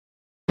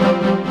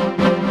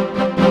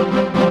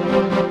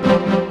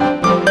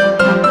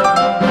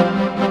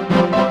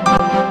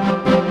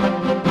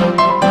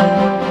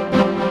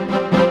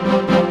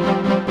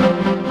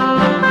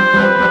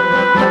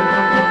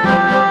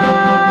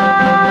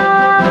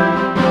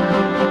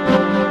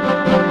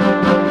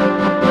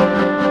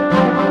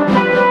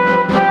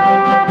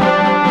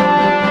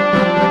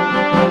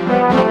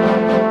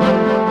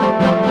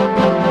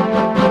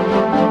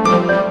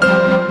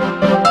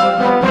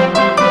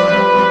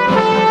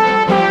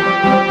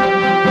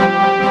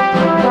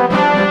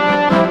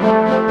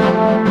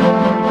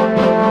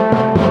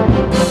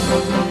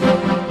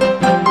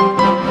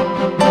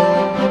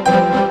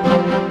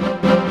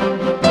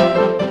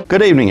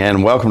Good evening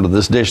and welcome to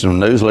this edition of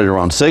Newsleader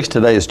on 6.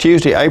 Today is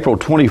Tuesday, April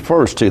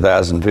 21st,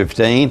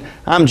 2015.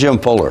 I'm Jim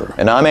Fuller.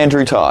 And I'm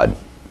Andrew Todd.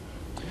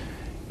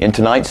 In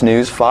tonight's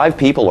news, 5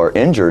 people are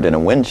injured in a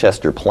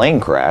Winchester plane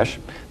crash.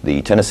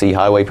 The Tennessee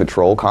Highway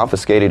Patrol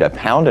confiscated 1.5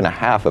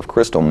 pounds of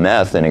crystal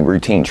meth in a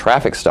routine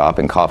traffic stop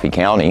in Coffee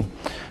County.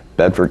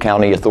 Bedford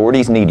County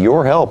authorities need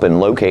your help in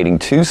locating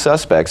 2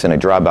 suspects in a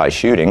drive-by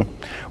shooting.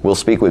 We'll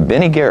speak with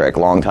Benny Garrick,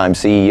 longtime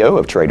CEO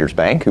of Traders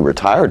Bank, who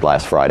retired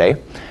last Friday.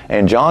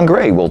 And John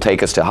Gray will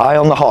take us to High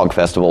on the Hog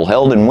Festival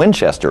held in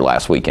Winchester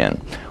last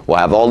weekend. We'll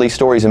have all these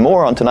stories and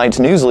more on tonight's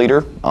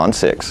Newsleader on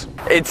 6.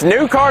 It's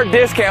new car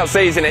discount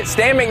season at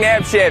Stan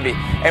McNabb Chevy,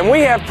 and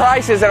we have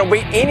prices that'll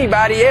beat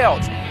anybody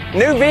else.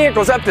 New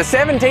vehicles up to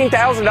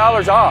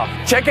 $17,000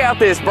 off. Check out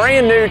this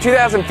brand new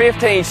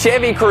 2015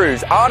 Chevy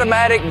Cruze,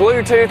 automatic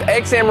Bluetooth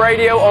XM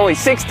radio, only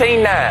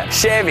 $16,900.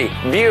 Chevy,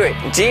 Buick,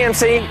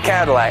 GMC,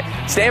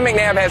 Cadillac. Stan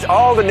McNabb has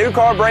all the new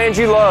car brands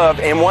you love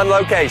in one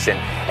location.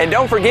 And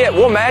don't forget,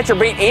 we'll match or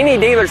beat any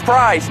dealer's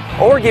price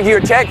or give you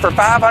a check for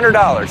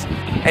 $500.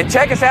 And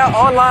check us out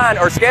online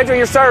or schedule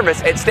your service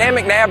at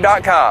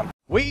stanmcnabb.com.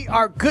 We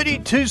are Goody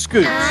Two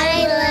Scoops.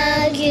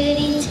 I love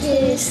Goody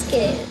Two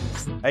Scoops.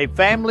 A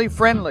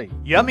family-friendly,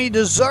 yummy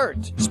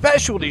dessert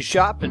specialty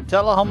shop in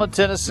Tullahoma,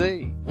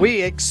 Tennessee.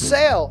 We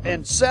excel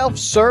in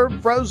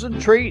self-serve frozen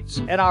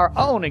treats and our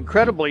own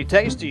incredibly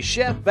tasty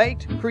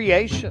chef-baked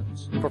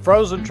creations. For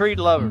frozen treat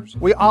lovers,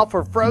 we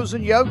offer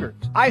frozen yogurt,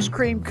 ice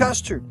cream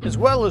custard, as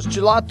well as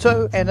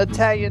gelato and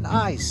Italian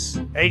ice.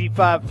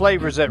 85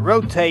 flavors that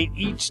rotate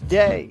each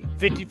day.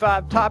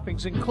 55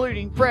 toppings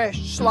including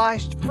fresh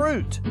sliced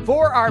fruit.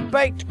 For our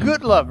baked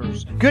good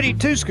lovers, Goody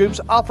Two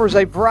Scoops offers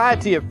a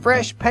variety of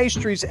fresh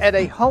pastries at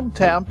a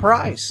hometown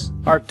price.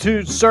 Our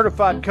 2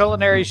 certified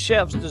culinary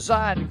chefs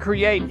design and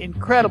create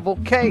incredible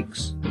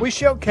cakes. We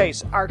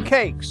showcase our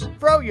cakes,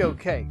 froyo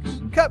cakes,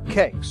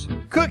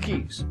 cupcakes,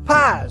 cookies,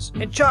 pies,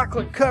 and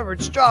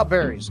chocolate-covered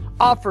strawberries,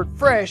 offered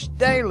fresh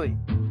daily.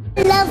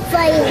 Love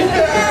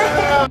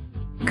playing.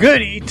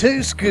 Goody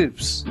Two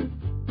Scoops.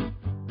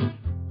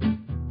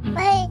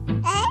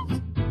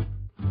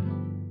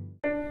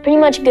 Pretty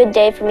much a good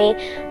day for me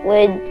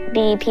would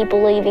be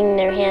people leaving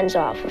their hands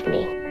off of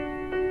me.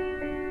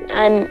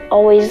 I'm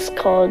always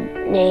called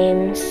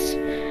names.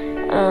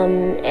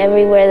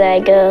 Everywhere that I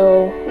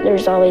go,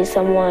 there's always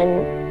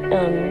someone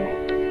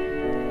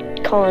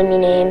calling me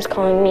names,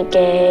 calling me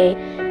gay.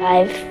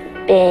 I've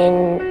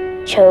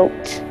been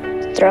choked,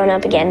 thrown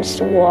up against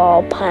a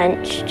wall,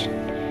 punched.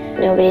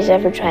 Nobody's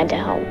ever tried to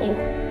help me.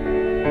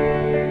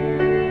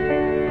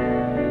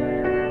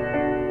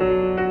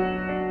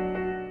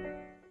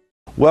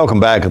 Welcome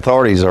back.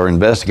 Authorities are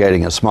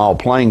investigating a small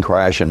plane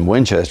crash in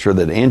Winchester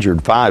that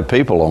injured 5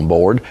 people on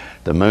board.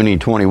 The Mooney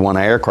 21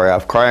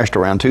 aircraft crashed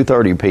around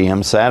 2:30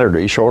 p.m.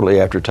 Saturday, shortly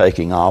after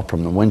taking off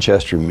from the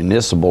Winchester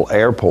Municipal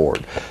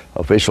Airport.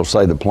 Officials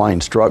say the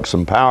plane struck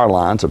some power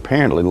lines,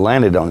 apparently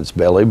landed on its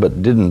belly,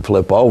 but didn't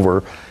flip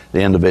over.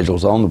 The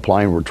individuals on the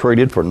plane were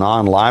treated for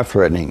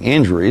non-life-threatening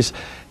injuries.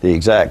 The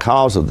exact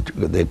cause of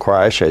the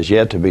crash has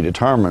yet to be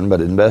determined,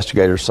 but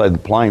investigators say the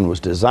plane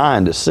was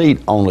designed to seat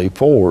only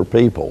 4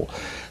 people.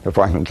 The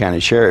Franklin County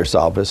Sheriff's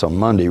Office on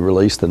Monday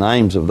released the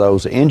names of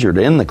those injured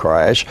in the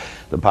crash.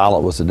 The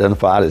pilot was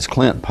identified as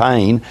Clint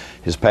Payne.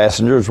 His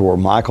passengers were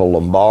Michael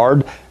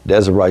Lombard,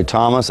 Desiree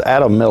Thomas,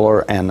 Adam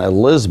Miller, and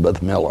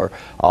Elizabeth Miller.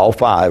 All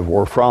 5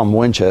 were from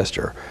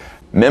Winchester.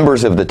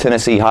 Members of the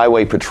Tennessee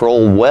Highway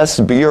Patrol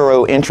West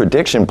Bureau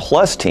Interdiction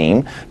Plus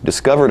team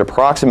discovered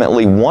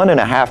approximately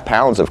 1.5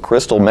 pounds of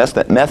crystal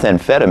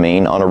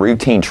methamphetamine on a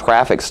routine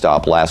traffic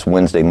stop last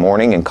Wednesday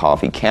morning in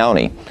Coffee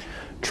County.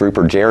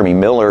 Trooper Jeremy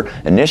Miller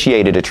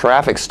initiated a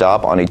traffic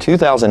stop on a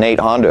 2008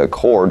 Honda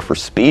Accord for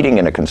speeding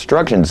in a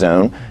construction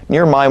zone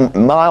near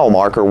mile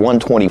marker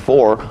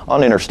 124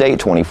 on Interstate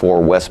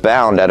 24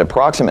 westbound at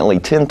approximately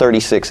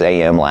 10:36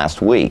 a.m.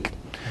 last week.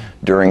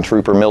 During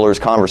Trooper Miller's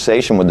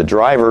conversation with the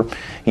driver,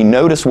 he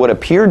noticed what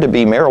appeared to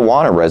be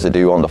marijuana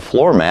residue on the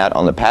floor mat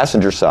on the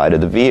passenger side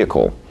of the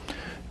vehicle.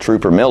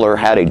 Trooper Miller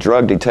had a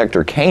drug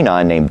detector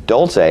canine named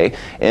Dulce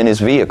in his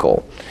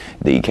vehicle.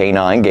 The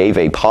canine gave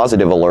a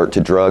positive alert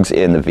to drugs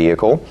in the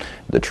vehicle.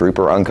 The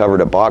trooper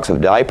uncovered a box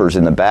of diapers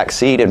in the back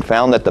seat and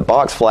found that the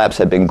box flaps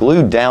had been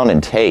glued down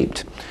and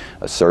taped.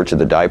 A search of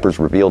the diapers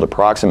revealed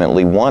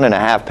approximately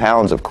 1.5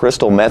 pounds of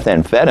crystal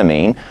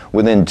methamphetamine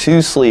within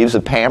 2 sleeves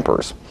of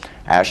Pampers.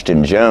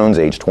 Ashton Jones,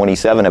 age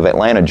 27 of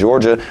Atlanta,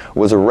 Georgia,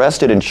 was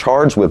arrested and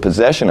charged with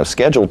possession of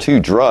Schedule II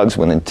drugs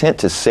with intent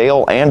to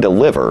sell and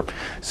deliver,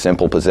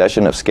 simple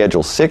possession of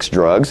Schedule VI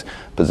drugs,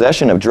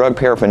 possession of drug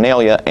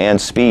paraphernalia, and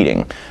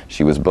speeding.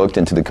 She was booked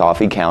into the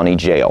Coffee County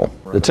Jail.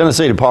 The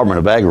Tennessee Department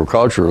of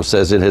Agriculture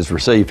says it has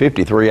received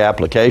 53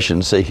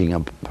 applications seeking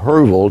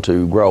approval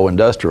to grow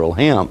industrial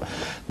hemp.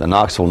 The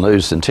Knoxville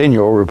News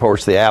Centennial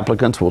reports the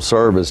applicants will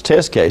serve as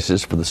test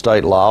cases for the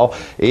state law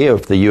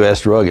if the U.S.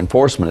 Drug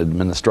Enforcement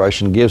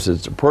Administration gives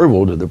its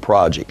approval to the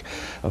project.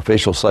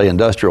 Officials say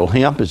industrial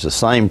hemp is the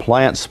same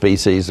plant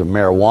species of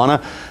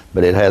marijuana,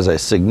 but it has a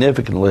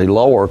significantly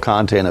lower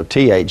content of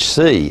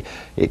THC.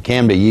 It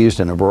can be used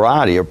in a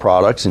variety of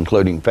products,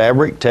 including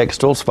fabric,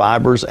 textiles,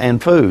 fibers,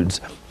 and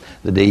foods.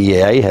 The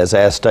DEA has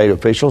asked state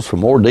officials for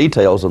more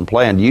details on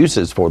planned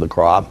uses for the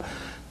crop.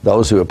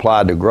 Those who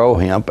applied to grow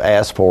hemp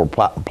asked for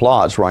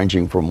plots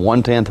ranging from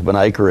 1/10 of an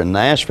acre in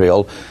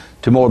Nashville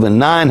to more than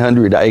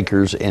 900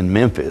 acres in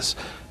Memphis.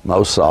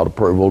 Most sought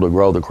approval to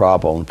grow the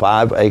crop on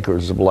 5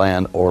 acres of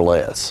land or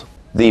less.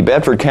 The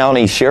Bedford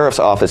County Sheriff's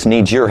Office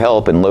needs your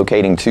help in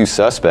locating 2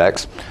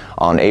 suspects.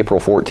 On April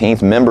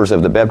 14th, members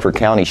of the Bedford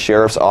County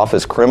Sheriff's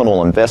Office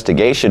Criminal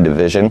Investigation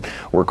Division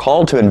were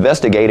called to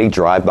investigate a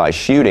drive-by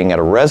shooting at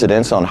a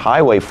residence on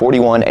Highway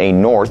 41A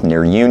North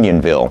near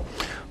Unionville.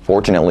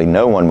 Fortunately,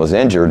 no one was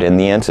injured in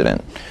the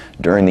incident.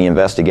 During the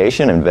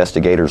investigation,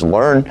 investigators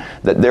learned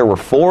that there were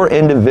 4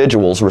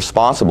 individuals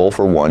responsible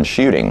for one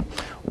shooting.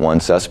 One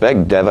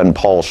suspect, Devin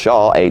Paul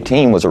Shaw,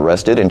 18, was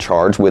arrested and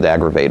charged with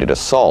aggravated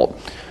assault.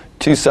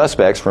 2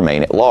 suspects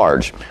remain at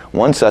large.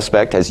 One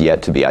suspect has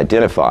yet to be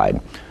identified.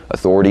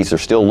 Authorities are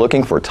still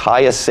looking for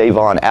Tyus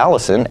Savon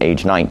Allison,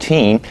 age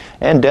 19,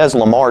 and Des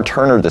Lamar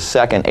Turner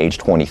II, age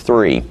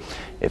 23.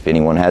 If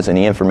anyone has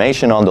any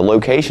information on the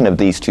location of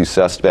these 2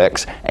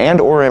 suspects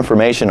and/or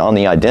information on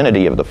the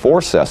identity of the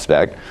 4th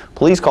suspect,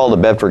 please call the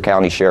Bedford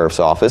County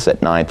Sheriff's Office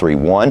at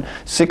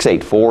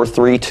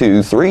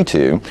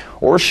 931-684-3232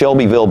 or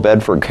Shelbyville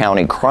Bedford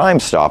County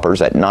Crime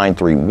Stoppers at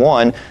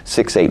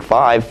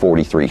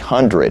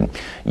 931-685-4300.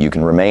 You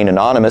can remain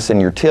anonymous and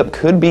your tip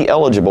could be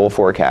eligible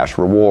for a cash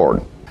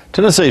reward.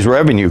 Tennessee's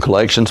revenue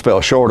collections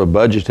fell short of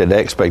budgeted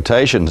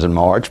expectations in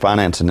March.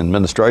 Finance and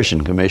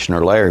Administration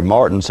Commissioner Larry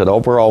Martin said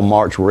overall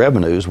March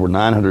revenues were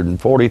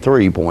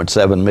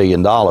 $943.7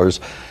 million,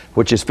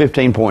 which is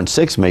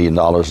 $15.6 million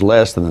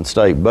less than the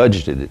state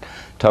budgeted.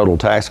 Total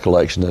tax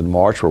collections in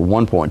March were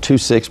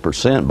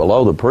 1.26%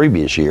 below the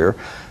previous year.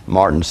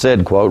 Martin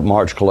said, quote,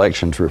 March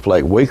collections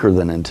reflect weaker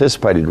than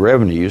anticipated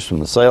revenues from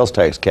the sales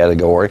tax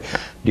category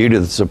due to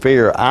the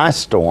severe ice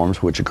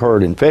storms which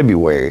occurred in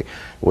February.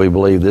 We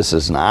believe this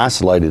is an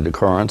isolated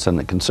occurrence and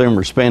that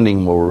consumer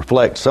spending will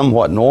reflect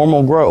somewhat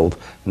normal growth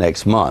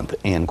next month,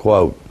 end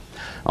quote.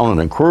 On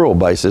an accrual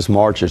basis,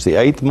 March is the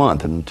 8th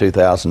month in the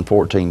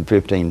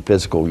 2014-15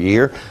 fiscal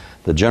year.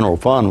 The general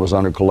fund was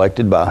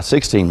undercollected by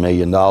 $16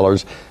 million,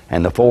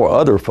 and the 4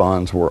 other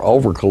funds were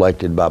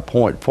overcollected by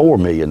 $0.4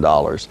 million.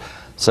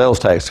 Sales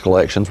tax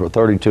collections were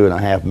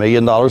 $32.5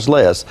 million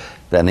less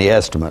than the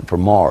estimate for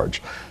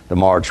March. The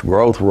March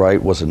growth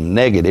rate was a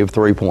negative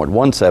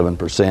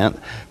 3.17%.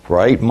 For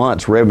 8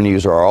 months,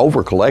 revenues are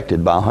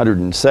overcollected by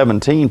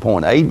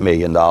 $117.8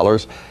 million.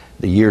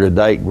 The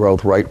year-to-date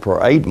growth rate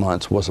for 8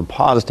 months was a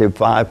positive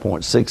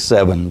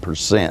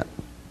 5.67%.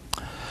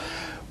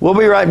 We'll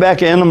be right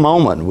back in a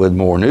moment with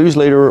more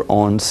Newsleader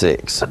on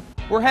 6.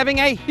 We're having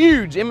a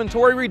huge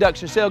inventory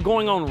reduction sale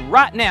going on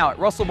right now at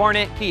Russell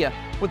Barnett Kia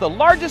with the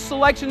largest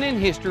selection in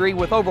history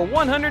with over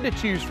 100 to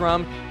choose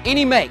from,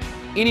 any make,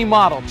 any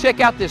model. Check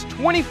out this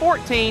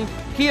 2014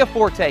 Kia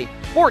Forte,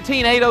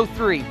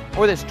 14803,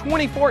 or this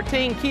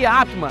 2014 Kia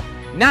Optima,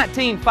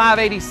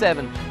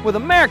 19587. With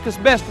America's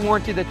best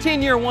warranty, the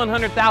 10-year,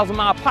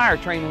 100,000-mile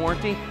powertrain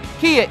warranty,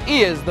 Kia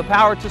is the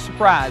power to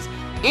surprise.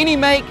 Any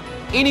make,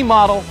 any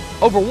model,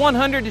 over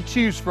 100 to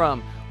choose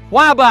from.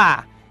 Why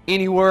buy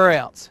anywhere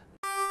else?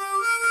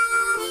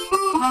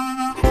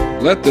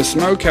 Let the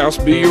Smokehouse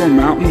be your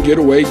mountain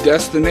getaway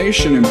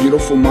destination in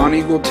beautiful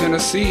Monteagle,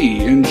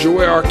 Tennessee.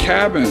 Enjoy our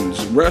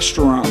cabins,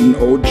 restaurant, and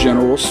old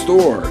general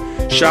store.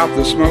 Shop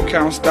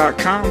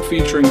thesmokehouse.com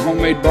featuring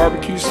homemade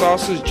barbecue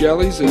sauces,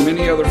 jellies, and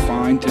many other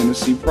fine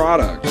Tennessee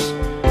products.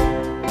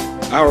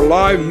 Our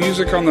live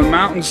Music on the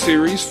Mountain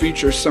series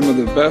features some of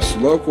the best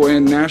local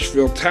and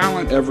Nashville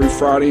talent every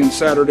Friday and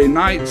Saturday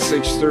night,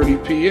 6:30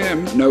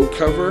 p.m. No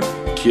cover,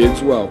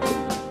 kids welcome.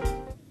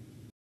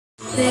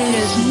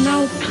 There's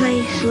no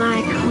place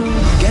like home.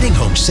 Getting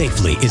home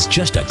safely is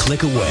just a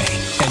click away,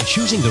 and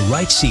choosing the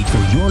right seat for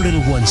your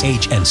little one's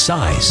age and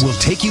size will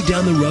take you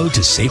down the road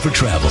to safer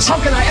travels. How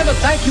can I ever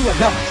thank you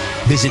enough?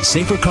 Visit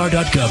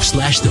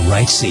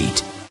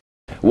safercar.gov/the-right-seat.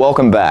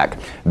 Welcome back.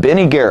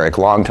 Benny Garrick,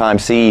 longtime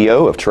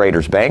CEO of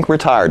Traders Bank,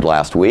 retired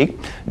last week.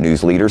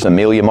 Newsleader's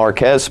Amelia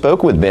Marquez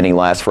spoke with Benny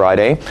last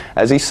Friday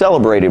as he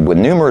celebrated with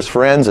numerous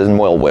friends and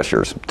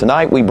well-wishers.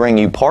 Tonight we bring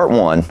you part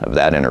 1 of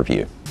that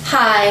interview.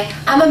 Hi,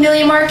 I'm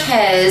Amelia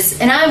Marquez,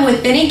 and I'm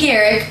with Benny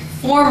Garrick,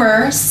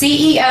 former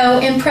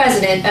CEO and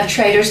president of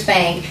Traders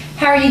Bank.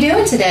 How are you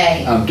doing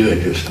today? I'm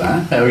doing just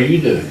fine. How are you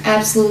doing?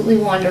 Absolutely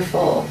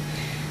wonderful.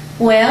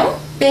 Well,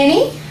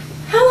 Benny,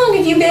 how long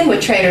have you been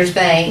with Traders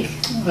Bank?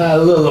 A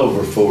little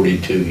over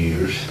 42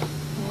 years.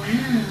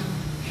 Wow.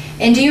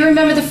 And do you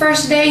remember the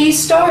first day you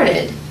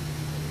started?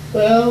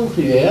 Well,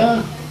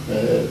 yeah.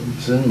 It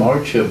was in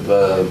March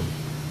of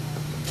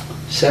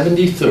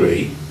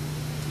 73.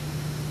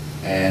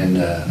 And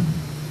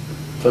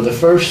For the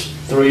first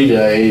 3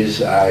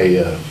 days,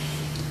 I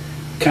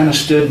kind of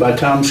stood by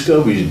Tom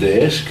Scobie's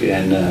desk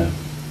and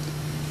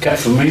got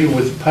familiar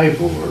with the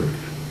paperwork.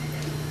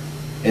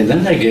 And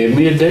then they gave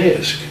me a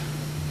desk.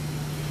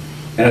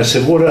 And I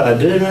said, what do I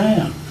do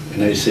now?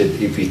 And they said,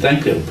 if you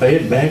think they'll pay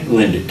it back,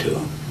 lend it to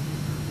them.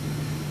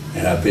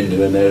 And I've been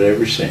doing that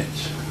ever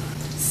since.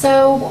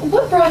 So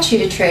what brought you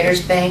to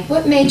Traders Bank?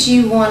 What made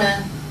you want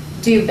to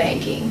do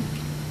banking?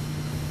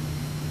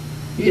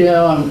 You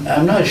know,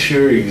 I'm not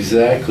sure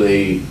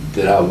exactly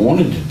that I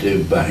wanted to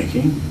do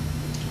banking,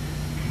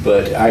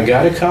 but I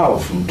got a call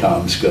from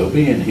Tom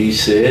Scobie, and he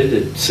said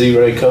that C.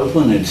 Ray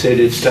Copeland had said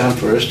it's time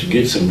for us to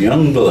get some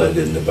young blood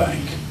in the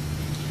bank.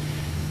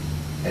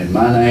 And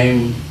my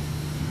name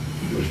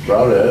was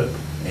brought up,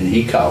 and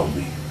he called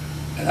me,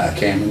 and I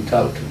came and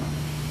talked to him.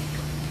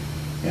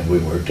 And we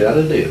worked out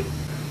a deal.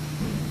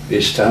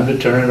 It's time to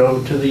turn it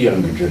over to the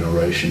younger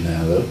generation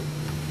now, though.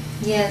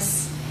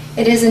 Yes,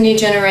 it is a new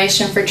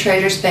generation for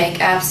Traders Bank,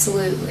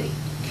 absolutely.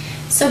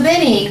 So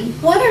Benny,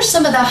 what are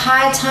some of the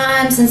high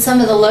times and some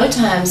of the low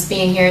times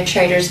being here at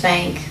Traders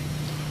Bank?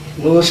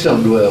 Well, let's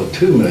don't dwell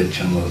too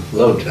much on the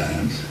low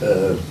times.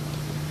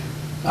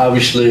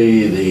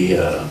 Obviously,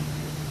 the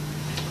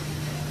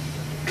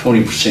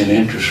 20%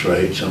 interest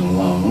rates on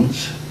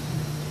loans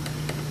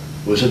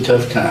was a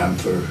tough time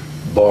for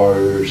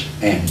borrowers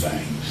and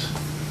banks.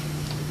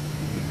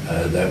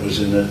 That was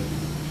in the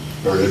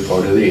early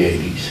part of the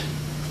 80s,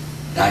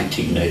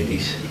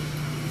 1980s,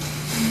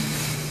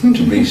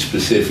 to be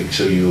specific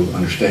so you'll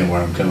understand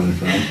where I'm coming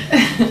from.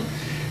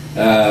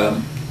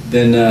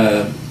 Then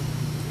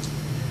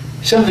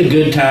some of the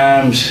good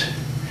times,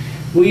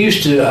 we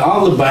used to,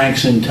 all the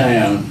banks in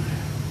town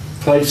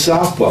played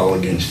softball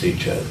against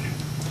each other.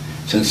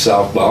 Since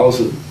softball is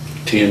a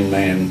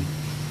 10-man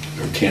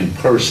or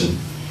 10-person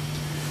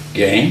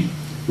game,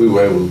 we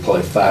were able to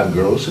play 5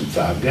 girls and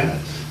 5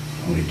 guys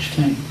on each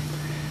team.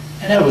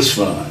 And that was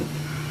fun.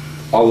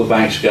 All the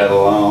banks got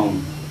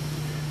along,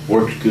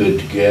 worked good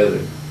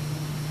together.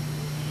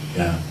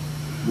 Yeah.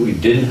 We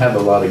didn't have a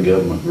lot of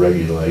government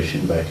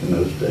regulation back in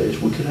those days.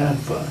 We could have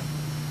fun.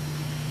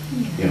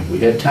 You know, we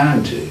had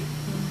time to.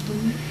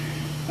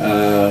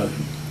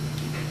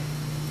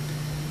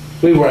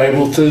 We were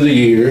able through the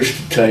years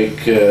to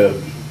take the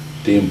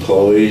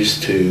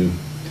employees to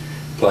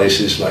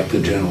places like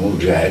the General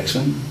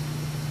Jackson,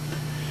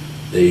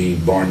 the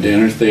Barn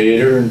Dinner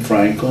Theater in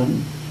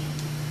Franklin,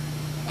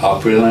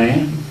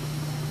 Opryland.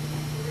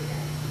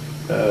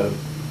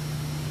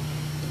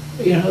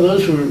 You know,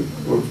 those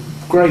were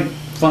great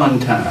fun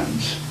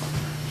times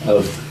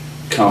of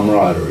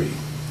camaraderie.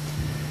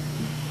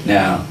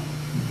 Now,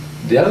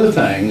 the other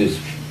thing that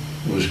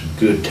was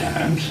good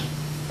times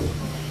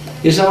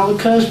is all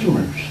the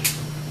customers.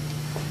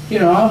 You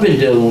know, I've been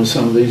dealing with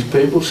some of these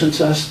people since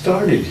I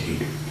started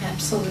here.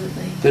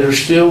 Absolutely. That are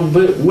still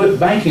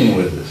banking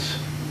with us.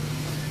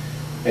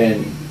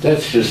 And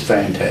that's just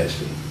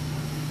fantastic.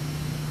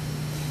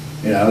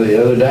 You know,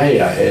 the other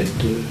day I had,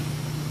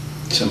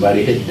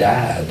 somebody had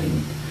died,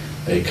 and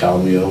they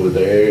called me over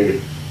there,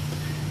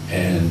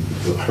 and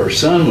her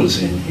son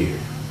was in here,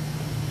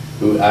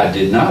 who I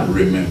did not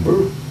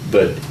remember,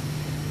 but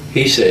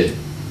he said,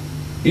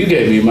 you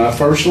gave me my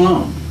first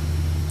loan.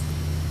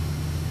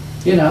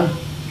 You know?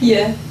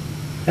 Yeah.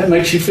 That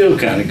makes you feel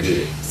kind of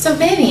good. So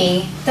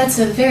Benny, that's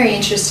a very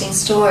interesting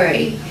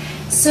story.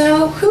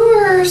 So who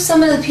are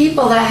some of the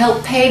people that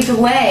helped pave the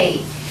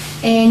way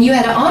and you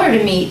had an honor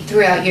to meet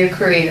throughout your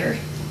career?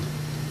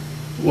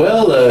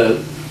 Well,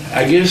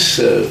 I guess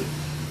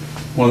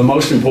one of the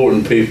most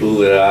important people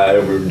that I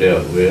ever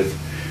dealt with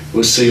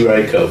was C.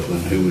 Ray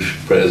Copeland, who was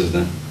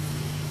president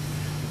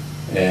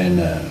and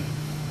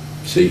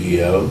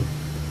CEO.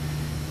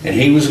 And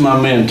he was my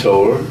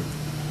mentor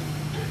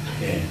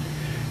and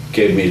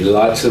gave me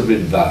lots of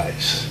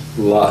advice,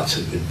 lots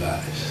of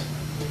advice.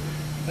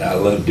 And I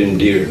loved him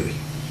dearly.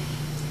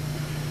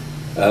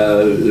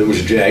 There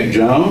was Jack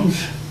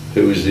Jones,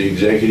 who was the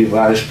executive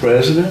vice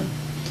president.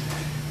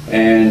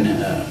 And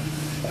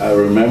I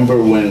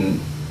remember when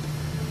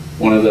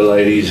one of the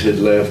ladies had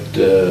left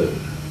the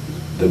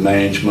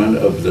management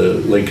of the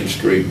Lincoln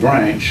Street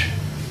branch,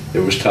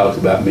 there was talk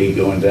about me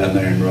going down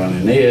there and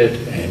running it,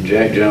 and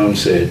Jack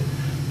Jones said,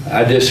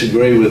 I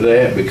disagree with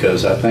that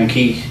because I think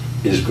he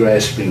is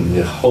grasping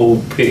the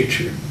whole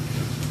picture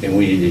and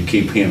we need to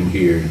keep him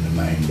here in the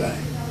main bank.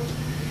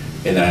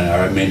 And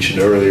I mentioned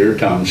earlier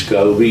Tom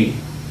Scobie.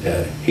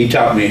 He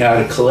taught me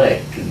how to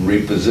collect and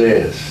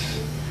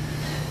repossess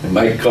and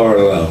make car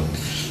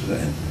loans,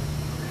 and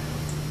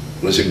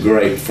was a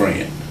great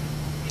friend.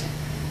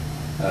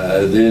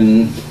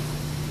 Then,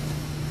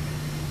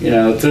 you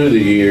know, through the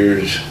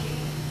years,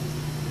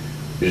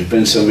 there's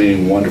been so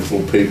many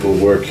wonderful people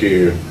work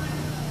here.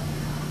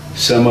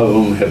 Some of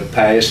them have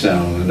passed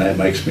on, and that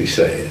makes me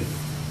sad.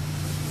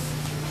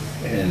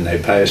 And they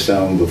passed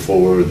on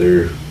before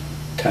their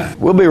time.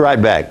 We'll be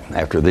right back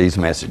after these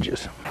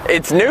messages.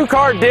 It's new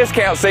car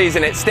discount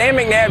season at Stan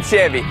McNabb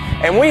Chevy,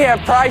 and we have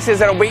prices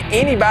that'll beat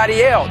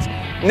anybody else.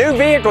 New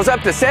vehicles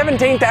up to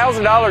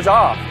 $17,000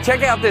 off.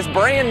 Check out this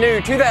brand new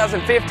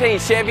 2015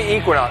 Chevy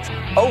Equinox,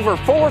 over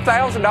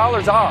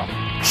 $4,000 off.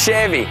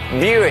 Chevy,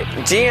 Buick,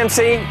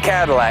 GMC,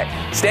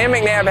 Cadillac. Stan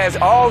McNabb has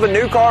all the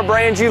new car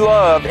brands you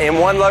love in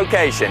one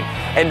location.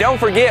 And don't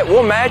forget,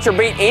 we'll match or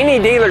beat any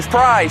dealer's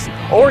price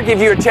or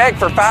give you a check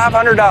for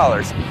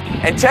 $500.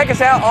 And check us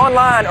out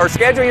online or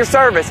schedule your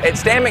service at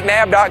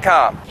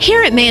stanmcnabb.com.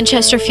 Here at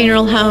Manchester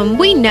Funeral Home,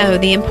 we know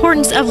the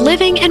importance of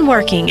living and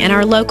working in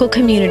our local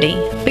community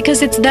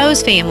because it's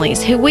those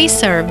families who we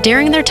serve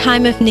during their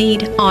time of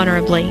need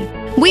honorably.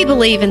 We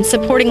believe in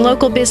supporting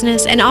local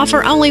business and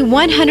offer only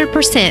 100%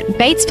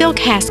 Batesville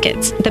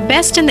caskets, the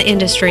best in the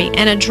industry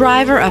and a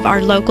driver of our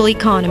local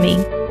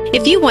economy.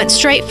 If you want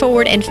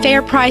straightforward and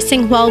fair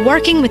pricing while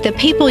working with the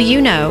people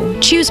you know,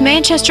 choose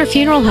Manchester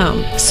Funeral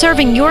Home,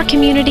 serving your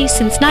community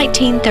since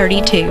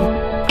 1932.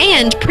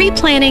 And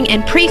pre-planning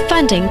and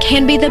pre-funding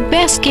can be the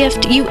best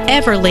gift you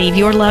ever leave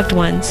your loved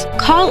ones.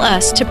 Call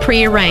us to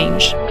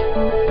pre-arrange.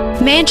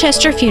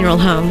 Manchester Funeral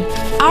Home.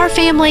 Our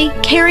family,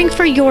 caring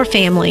for your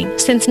family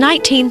since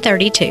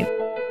 1932.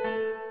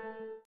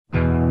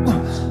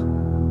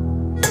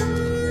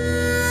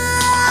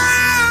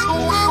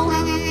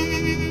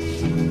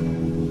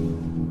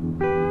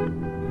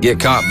 Get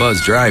caught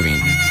buzzed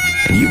driving,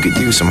 and you could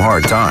do some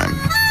hard time.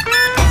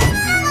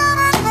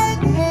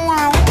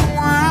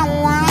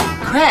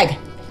 Craig,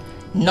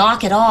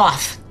 knock it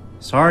off.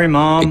 Sorry,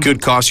 Mom. It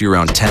could cost you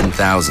around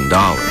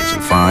 $10,000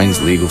 in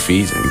fines, legal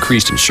fees, and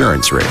increased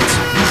insurance rates.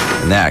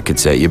 And that could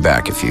set you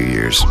back a few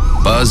years.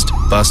 Buzzed,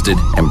 busted,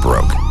 and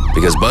broke.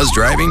 Because buzz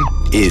driving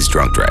is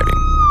drunk driving.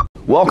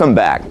 Welcome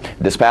back.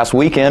 This past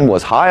weekend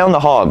was High on the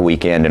Hog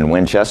weekend in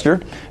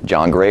Winchester.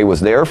 John Gray was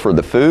there for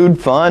the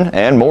food, fun,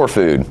 and more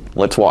food.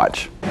 Let's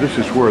watch. This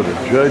is where the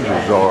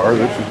judges are.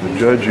 This is the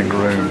judging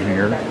room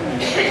here.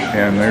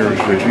 And there's,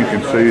 as you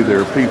can see,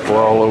 there are people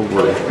all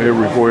over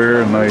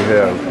everywhere, and they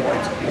have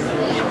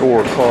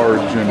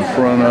scorecards in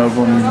front of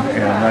them,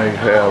 and they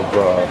have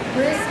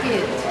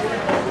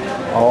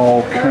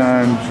all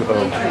kinds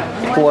of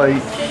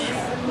plates.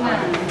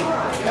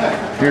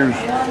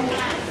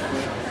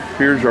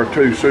 Here's our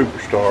two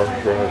superstars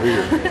right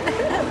here.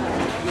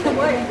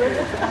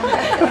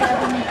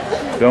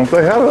 Don't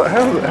they? How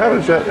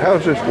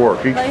does this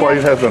work? Each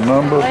plate has a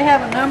number. They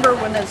have a number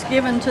when it's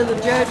given to the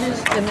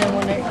judges, and then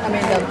when the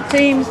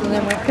teams, and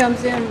then when it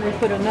comes in, we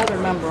put another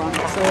number on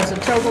it. So it's a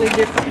totally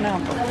different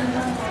number.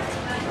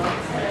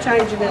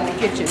 Change it in the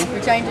kitchen. We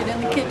change it in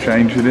the kitchen.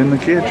 Change it in the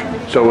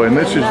kitchen. So, and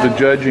this is the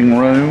judging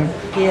room.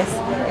 Yes,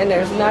 and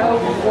there's no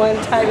one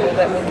table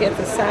that will get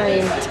the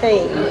same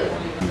team.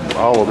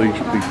 All of these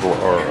people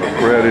are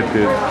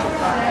accredited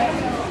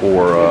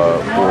for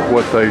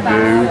what they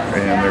do,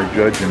 and they're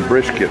judging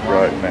brisket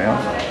right now.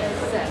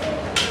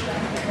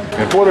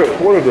 And what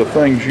are the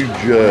things you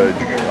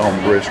judge on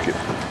brisket?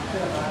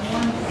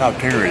 How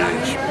tender it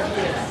is.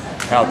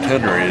 How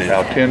tender it is.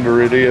 How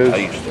tender it is.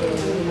 6,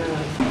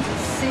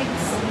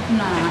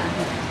 9.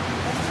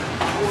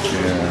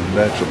 And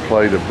that's a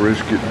plate of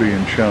brisket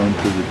being shown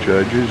to the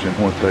judges, and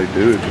what they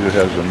do is it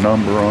has a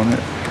number on it,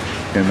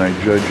 and they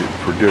judge it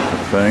for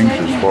different things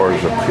as far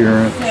as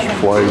appearance,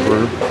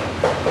 flavor,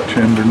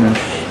 tenderness,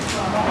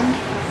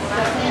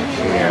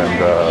 and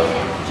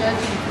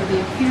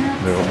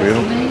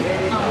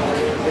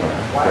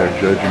they're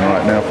judging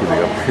right now for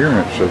the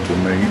appearance of the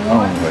meat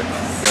only.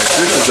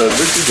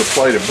 This is a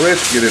plate of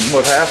brisket, and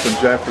what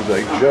happens after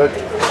they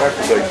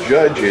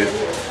judge it,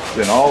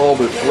 then all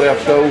that's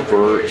left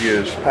over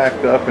is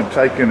packed up and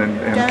taken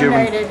and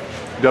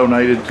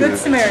donated to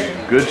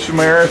Good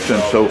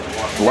Samaritan. So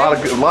a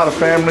lot of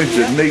families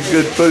that need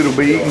good food will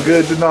be eating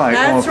good tonight.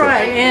 That's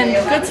right. And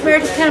Good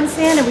Samaritan comes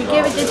in and we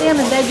give it to them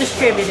and they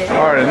distribute it.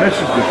 All right, and this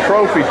is the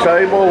trophy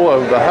table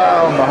of the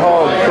High on the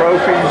Hog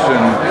trophies,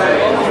 and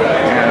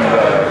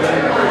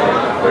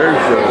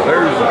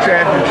there's the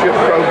championship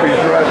trophies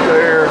right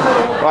there.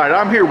 All right,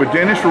 I'm here with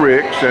Dennis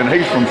Ricks, and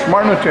he's from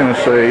Smyrna,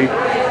 Tennessee,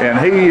 and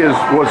he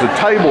was a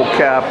table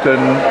captain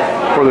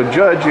for the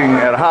judging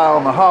at High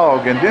on the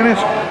Hog. And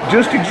Dennis,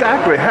 just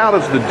exactly how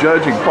does the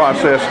judging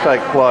process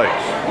take place?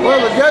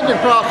 Well, the judging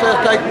process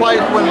takes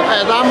place when,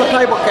 as I'm the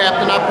table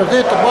captain, I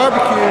present the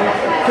barbecue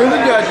to the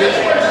judges,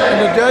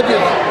 and the judges,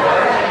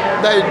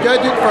 they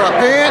judge it for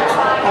appearance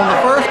on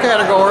the first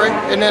category,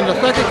 and then the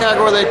second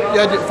category they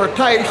judge it for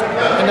taste,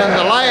 and then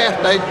the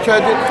last they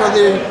judge it for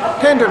the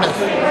tenderness.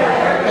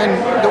 And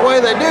the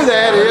way they do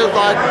that is,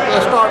 like, they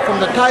start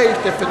from the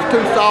taste. If it's too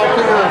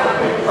salty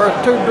or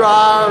too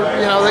dry,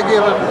 they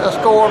give it a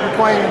score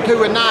between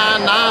 2 and 9.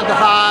 9's the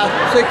high,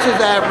 6 is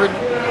average,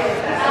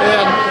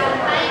 and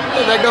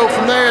they go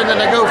from there. And then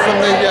they go from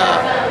the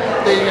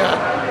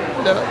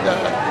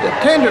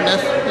tenderness,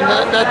 and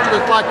that's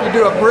just like you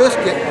do a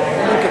brisket.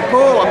 You can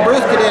pull a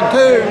brisket in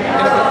two,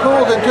 and if it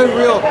pulls in two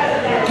real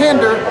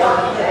tender,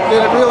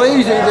 then it's real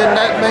easy, then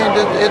that means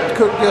it's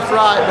cooked just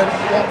right, but it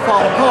won't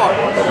fall apart.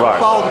 If it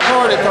falls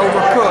apart, it's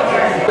overcooked.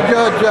 We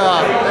judge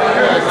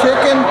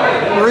chicken,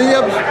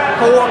 ribs,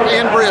 pork,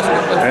 and brisket.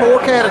 There's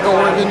 4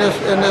 categories in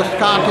this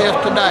contest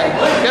today.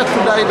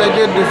 Yesterday they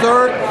did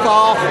dessert,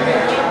 sauce,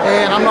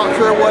 and I'm not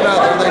sure what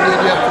other they did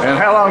yesterday. And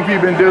how long have you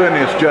been doing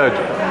this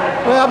judging?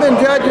 Well, I've been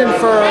judging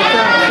since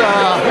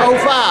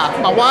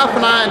 '05. My wife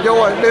and I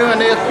enjoy doing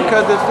this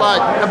because it's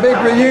like a big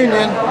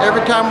reunion.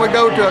 Every time we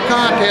go to a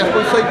contest, we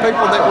see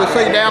people that we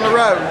see down the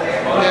road.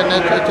 And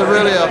it's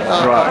really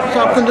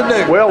something to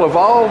do. Well, of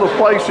all the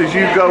places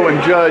you go and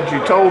judge,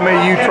 you told me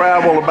you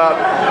travel about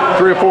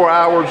 3 or 4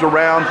 hours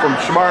around from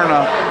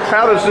Smyrna.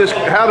 How does this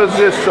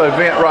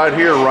event right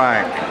here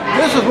rank?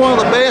 This is one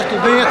of the best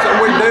events that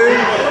we do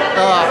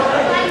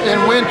in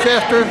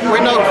Winchester. We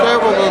know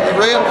several of the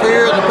reps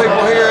here and the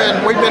people here,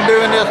 and we've been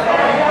doing this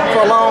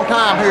for a long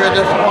time here at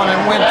this one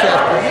in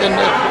Winchester. And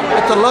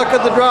it's the luck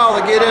of the draw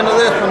to get into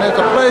this one. It's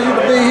a pleasure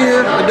to be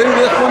here to do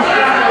this one,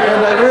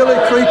 and they really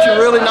treat you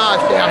really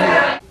nice down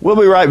here. We'll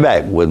be right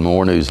back with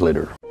more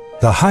Newsleader.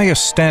 The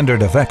highest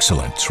standard of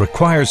excellence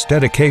requires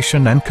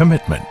dedication and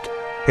commitment.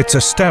 It's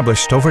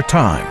established over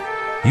time.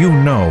 You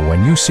know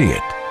when you see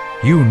it.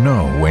 You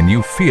know when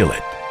you feel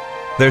it.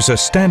 There's a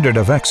standard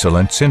of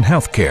excellence in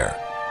healthcare.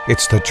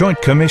 It's the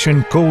Joint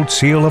Commission Gold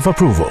Seal of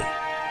Approval.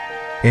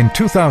 In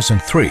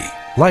 2003,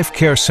 Life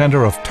Care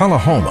Center of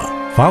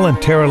Tullahoma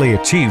voluntarily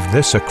achieved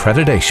this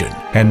accreditation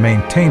and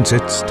maintains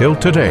it still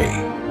today.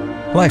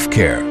 Life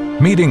Care,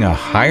 meeting a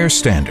higher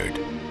standard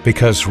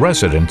because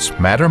residents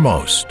matter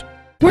most.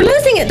 We're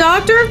losing it,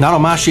 Doctor. Not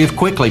on my shift.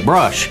 Quickly,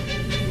 brush.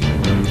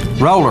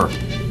 Roller.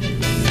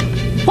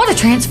 What a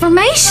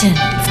transformation.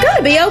 It's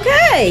gonna be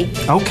okay.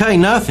 Okay,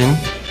 nothing.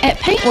 At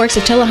Paintworks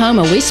of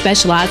Tullahoma, we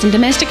specialize in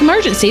domestic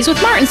emergencies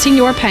with Martin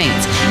Senior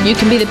Paints. You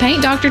can be the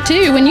paint doctor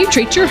too when you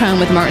treat your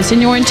home with Martin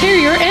Senior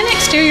interior and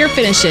exterior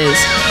finishes.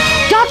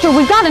 Doctor,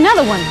 we've got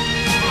another one.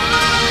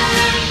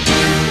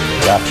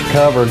 Got you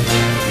covered.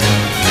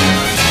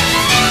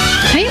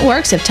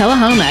 Paintworks of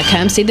Tullahoma.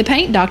 Come see the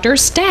paint doctor,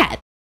 Stat.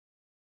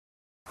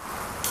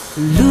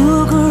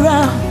 Look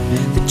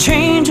around, the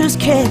changes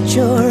catch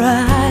your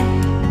eye,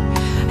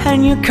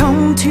 and you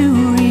come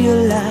to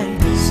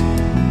realize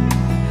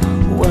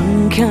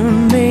one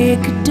can make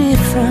a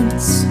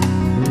difference.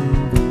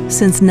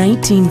 Since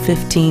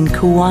 1915,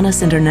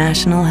 Kiwanis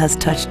International has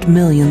touched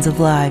millions of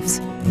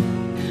lives.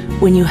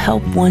 When you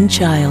help one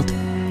child,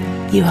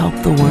 you help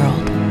the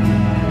world.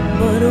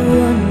 But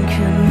one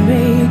can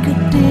make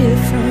a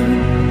difference.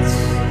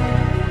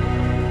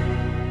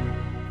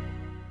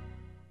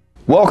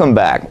 Welcome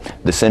back.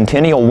 The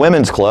Centennial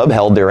Women's Club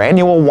held their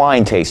annual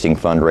wine tasting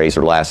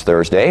fundraiser last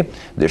Thursday.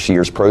 This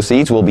year's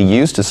proceeds will be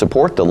used to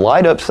support the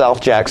Light Up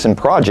South Jackson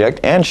project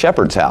and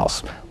Shepherd's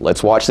House.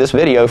 Let's watch this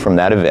video from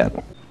that event.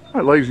 All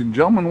right, ladies and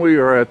gentlemen, we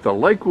are at the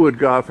Lakewood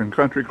Golf and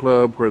Country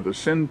Club where the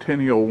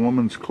Centennial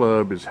Women's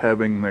Club is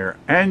having their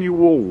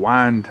annual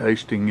wine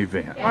tasting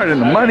event. All right, and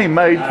the money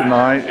made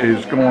tonight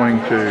is going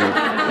to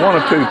one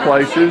of 2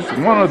 places.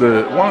 One of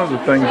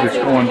the things it's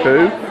going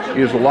to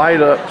is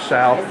Light Up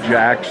South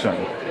Jackson,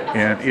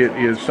 and it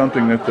is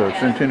something that the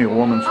Centennial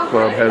Women's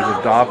Club has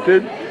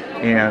adopted,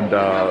 and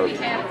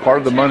part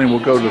of the money will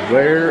go to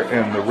there,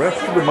 and the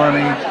rest of the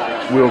money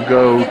will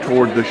go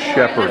toward the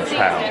Shepherd's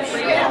House.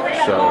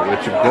 So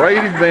it's a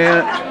great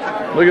event.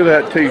 Look at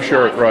that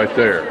t-shirt right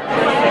there.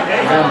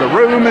 And the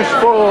room is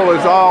full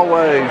as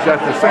always at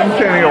the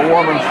Centennial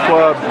Women's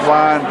Club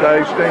wine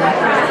tasting.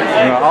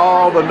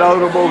 All the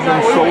notables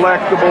and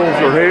selectables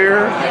are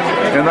here,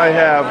 and they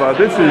have the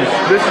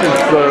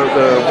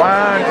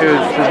wine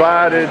is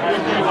provided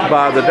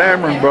by the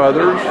Dameron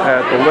Brothers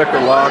at the Liquor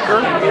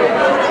Locker,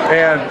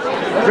 and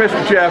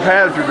Mr. Jeff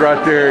Hazard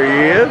right there he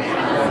is,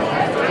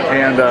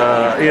 and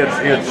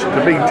it's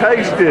to be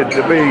tasted,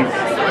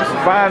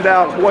 find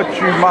out what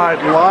you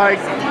might like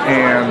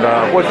and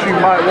what you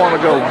might want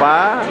to go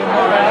buy,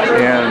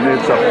 and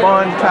it's a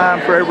fun time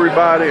for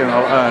everybody, and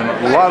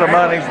a lot of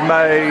money's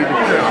made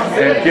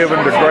and given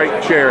to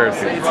great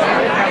charities.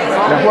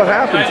 Now what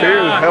happens here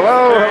is,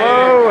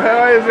 hello,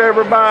 how is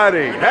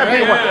everybody?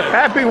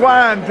 Happy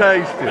wine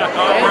tasting.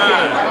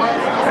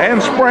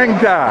 And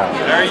springtime.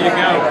 There you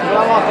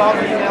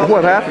go.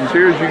 What happens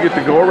here is you get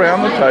to go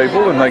around the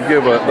table and they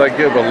give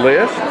a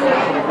list.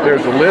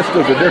 There's a list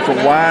of the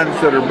different wines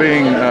that are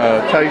being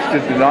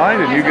tasted tonight,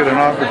 and you get an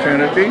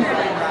opportunity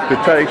to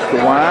taste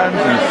the wines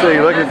and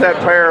see. Look at that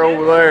pair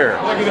over there.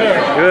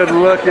 Good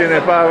looking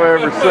if I've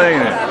ever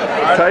seen it.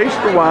 Taste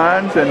the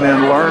wines and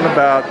then learn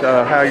about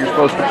how you're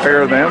supposed to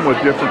pair them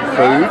with different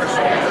foods.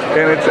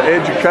 And it's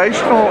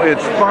educational,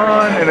 it's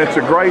fun, and it's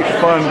a great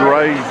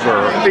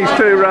fundraiser. These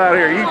 2 right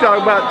here, you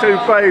talk about 2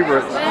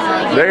 favorites.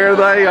 There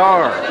they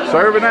are,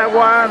 serving that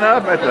wine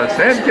up at the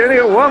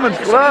Centennial Women's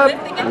Club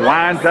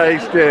wine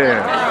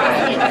tasting.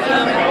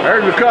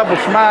 There's a couple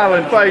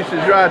smiling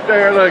faces right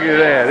there. Look at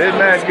that. Isn't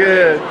that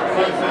good?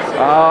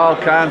 All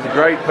kinds of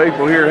great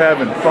people here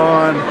having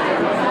fun.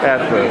 at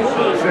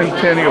the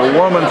Centennial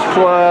Women's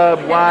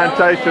Club, wine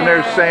tasting.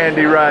 There's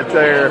Sandy right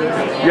there.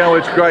 You know,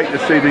 it's great to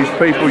see these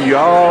people. You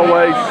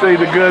always see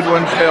the good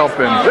ones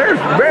helping. There's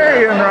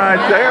Marion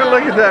right there.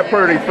 Look at that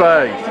pretty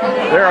face.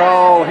 They're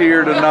all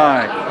here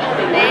tonight.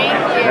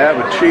 Have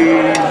a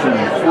cheese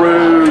and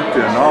fruit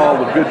and all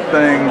the good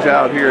things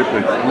out here at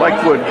the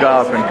Lakewood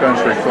Golf and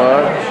Country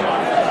Club.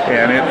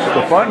 And it's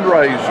the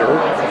fundraiser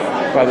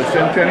by the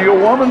Centennial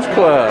Women's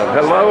Club.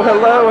 Hello,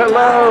 hello,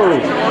 hello.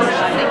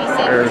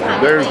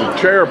 There's the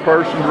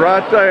chairperson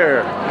right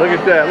there. Look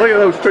at that. Look at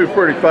those two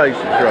pretty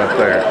faces right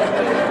there.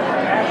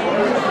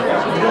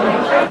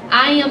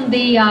 I am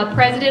the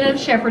president of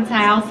Shepherd's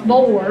House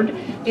Board.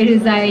 It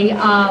is a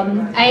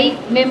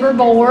 8-member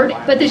board,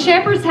 but the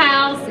Shepherd's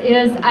House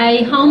is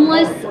a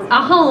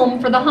home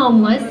for the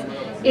homeless.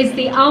 It's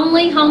the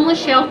only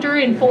homeless shelter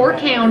in 4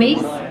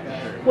 counties.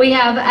 We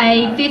have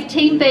a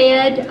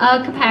 15-bed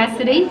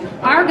capacity.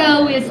 Our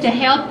goal is to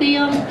help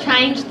them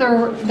change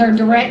their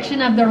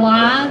direction of their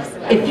lives.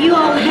 If you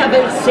all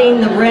haven't seen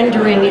the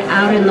rendering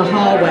out in the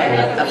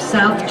hallway of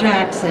South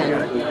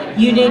Jackson,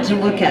 you need to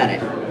look at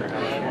it.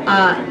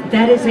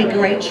 That is a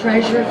great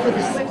treasure for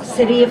the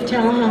city of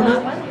Tullahoma,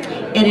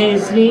 and it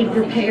has needed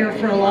repair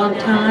for a long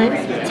time.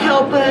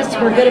 Help us.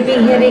 We're going to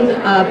be hitting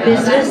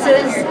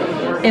businesses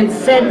and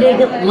sending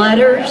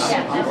letters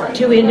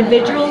to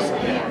individuals.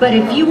 But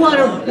if you want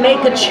to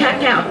make a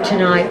check out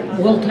tonight,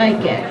 we'll take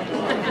it.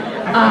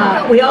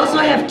 We also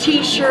have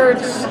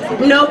T-shirts,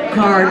 note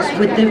cards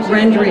with the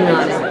rendering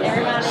on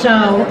it.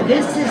 So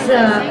this is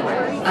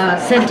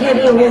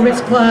Centennial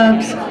Women's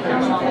Club's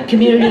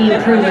Community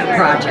Improvement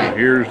Project.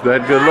 Here's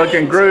that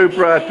good-looking group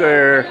right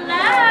there.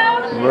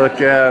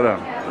 Look at them.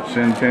 The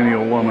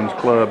Centennial Women's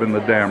Club and the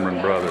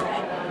Dameron Brothers.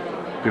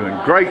 Doing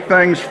great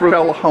things for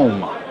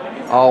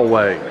Tullahoma,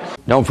 always.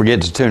 Don't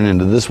forget to tune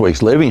into this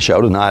week's Living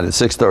Show tonight at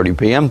 6:30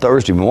 p.m.,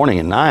 Thursday morning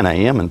at 9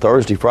 a.m., and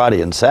Thursday,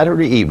 Friday, and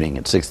Saturday evening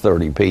at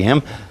 6:30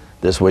 p.m.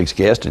 This week's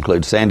guest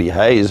includes Sandy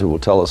Hayes, who will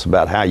tell us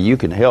about how you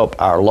can help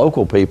our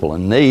local people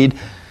in need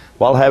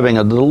while having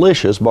a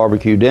delicious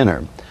barbecue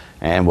dinner.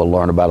 And we'll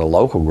learn about a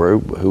local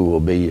group who will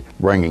be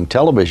bringing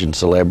television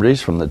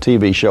celebrities from the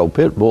TV show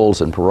Pit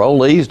Bulls and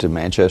Parolees to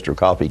Manchester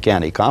Coffee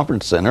County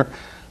Conference Center.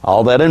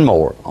 All that and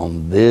more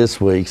on this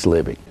week's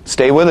Living.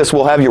 Stay with us.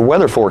 We'll have your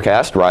weather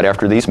forecast right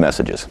after these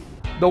messages.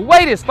 The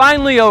wait is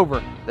finally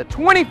over. The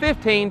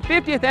 2015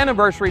 50th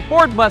anniversary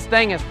Ford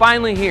Mustang is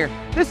finally here.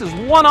 This is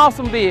one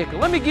awesome vehicle.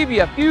 Let me give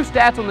you a few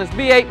stats on this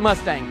V8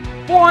 Mustang.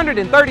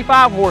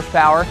 435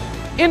 horsepower,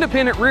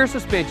 independent rear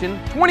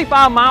suspension,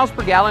 25 miles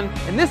per gallon,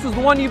 and this is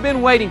the one you've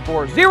been waiting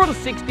for. 0 to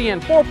 60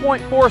 in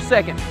 4.4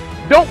 seconds.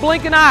 Don't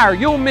blink an eye or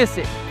you'll miss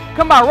it.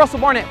 Come by Russell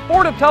Barnett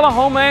Ford of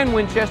Tullahoma and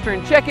Winchester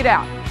and check it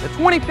out. The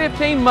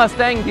 2015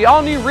 Mustang, the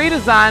all-new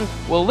redesign,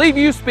 will leave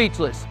you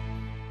speechless.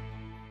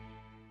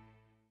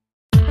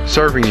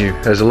 Serving you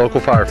as a local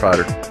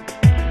firefighter.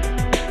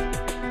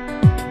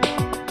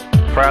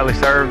 Proudly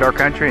served our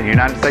country in the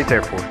United States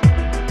Air Force.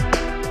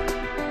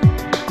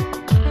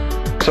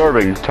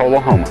 Serving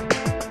Tullahoma.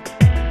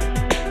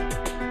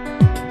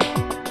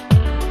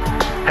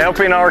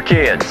 Helping our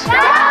kids.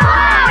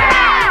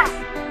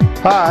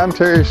 Hi, I'm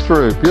Terry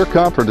Stroop. Your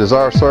comfort is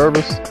our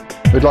service.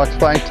 We'd like to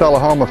thank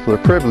Tullahoma for the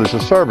privilege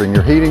of serving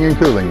your heating and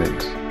cooling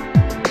needs.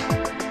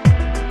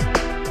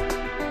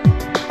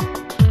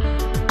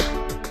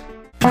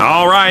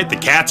 All right, the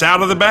cat's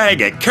out of the bag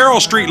at Carroll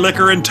Street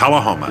Liquor in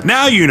Tullahoma.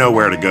 Now you know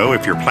where to go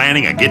if you're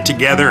planning a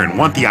get-together and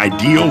want the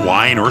ideal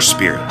wine or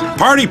spirit.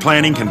 Party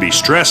planning can be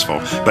stressful,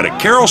 but at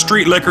Carroll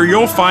Street Liquor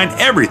you'll find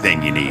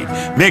everything you need.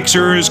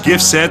 Mixers,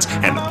 gift sets,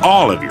 and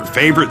all of your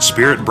favorite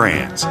spirit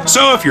brands.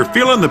 So if you're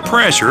feeling the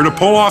pressure to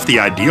pull off the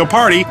ideal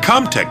party,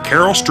 come to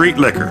Carroll Street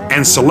Liquor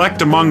and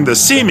select among the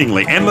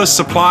seemingly endless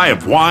supply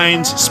of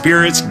wines,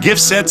 spirits,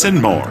 gift sets,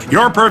 and more.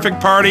 Your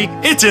perfect party,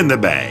 it's in the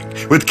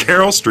bag with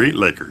Carroll Street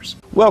Liquors.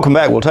 Welcome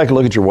back. We'll take a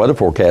look at your weather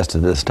forecast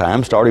at this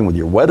time, starting with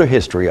your weather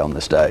history on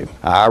this day.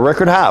 Our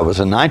record high was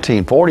in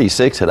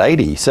 1946 at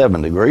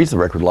 87 degrees. The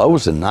record low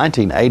was in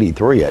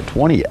 1983 at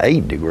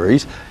 28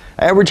 degrees.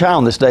 Average high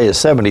on this day is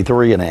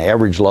 73 and the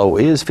average low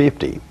is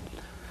 50.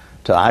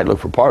 Tonight, look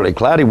for partly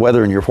cloudy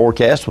weather in your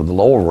forecast with a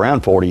low of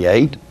around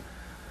 48.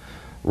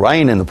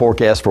 Rain in the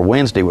forecast for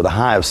Wednesday with a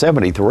high of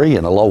 73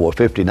 and a low of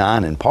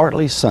 59, and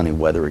partly sunny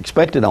weather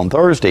expected on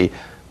Thursday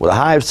with a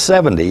high of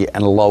 70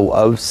 and a low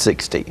of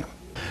 60.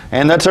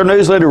 And that's our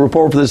Newsleader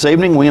report for this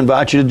evening. We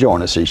invite you to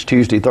join us each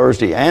Tuesday,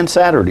 Thursday, and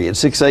Saturday at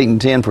 6, 8,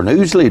 and 10 for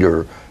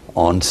Newsleader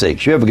on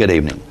 6. You have a good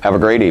evening. Have a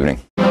great evening.